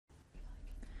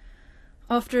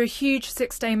After a huge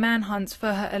six-day manhunt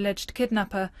for her alleged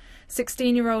kidnapper,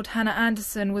 16-year-old Hannah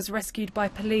Anderson was rescued by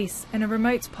police in a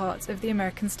remote part of the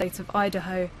American state of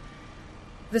Idaho.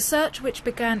 The search, which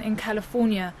began in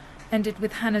California, ended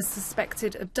with Hannah's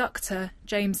suspected abductor,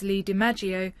 James Lee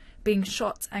DiMaggio, being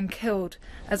shot and killed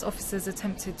as officers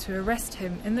attempted to arrest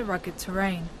him in the rugged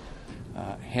terrain.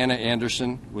 Hannah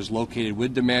Anderson was located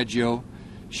with DiMaggio.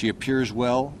 She appears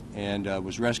well and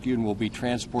was rescued and will be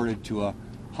transported to a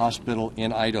hospital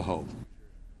in Idaho.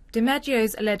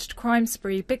 DiMaggio's alleged crime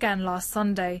spree began last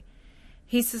Sunday.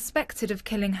 He's suspected of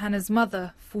killing Hannah's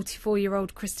mother,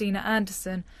 44-year-old Christina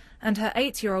Anderson, and her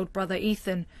 8-year-old brother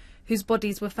Ethan, whose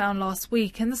bodies were found last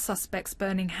week in the suspect's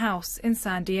burning house in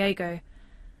San Diego.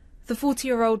 The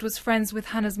 40-year-old was friends with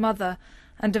Hannah's mother,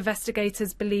 and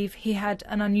investigators believe he had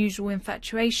an unusual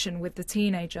infatuation with the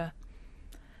teenager.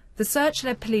 The search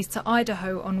led police to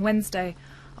Idaho on Wednesday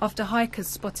after hikers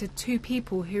spotted two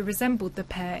people who resembled the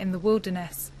pair in the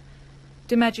wilderness.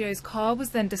 DiMaggio's car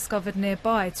was then discovered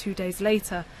nearby 2 days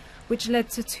later, which led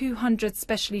to 200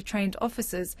 specially trained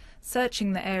officers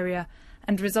searching the area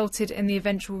and resulted in the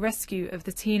eventual rescue of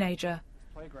the teenager.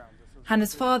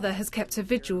 Hannah's father has kept a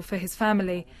vigil for his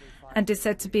family and is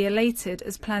said to be elated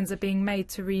as plans are being made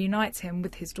to reunite him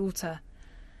with his daughter.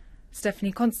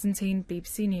 Stephanie Constantine,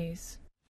 BBC News.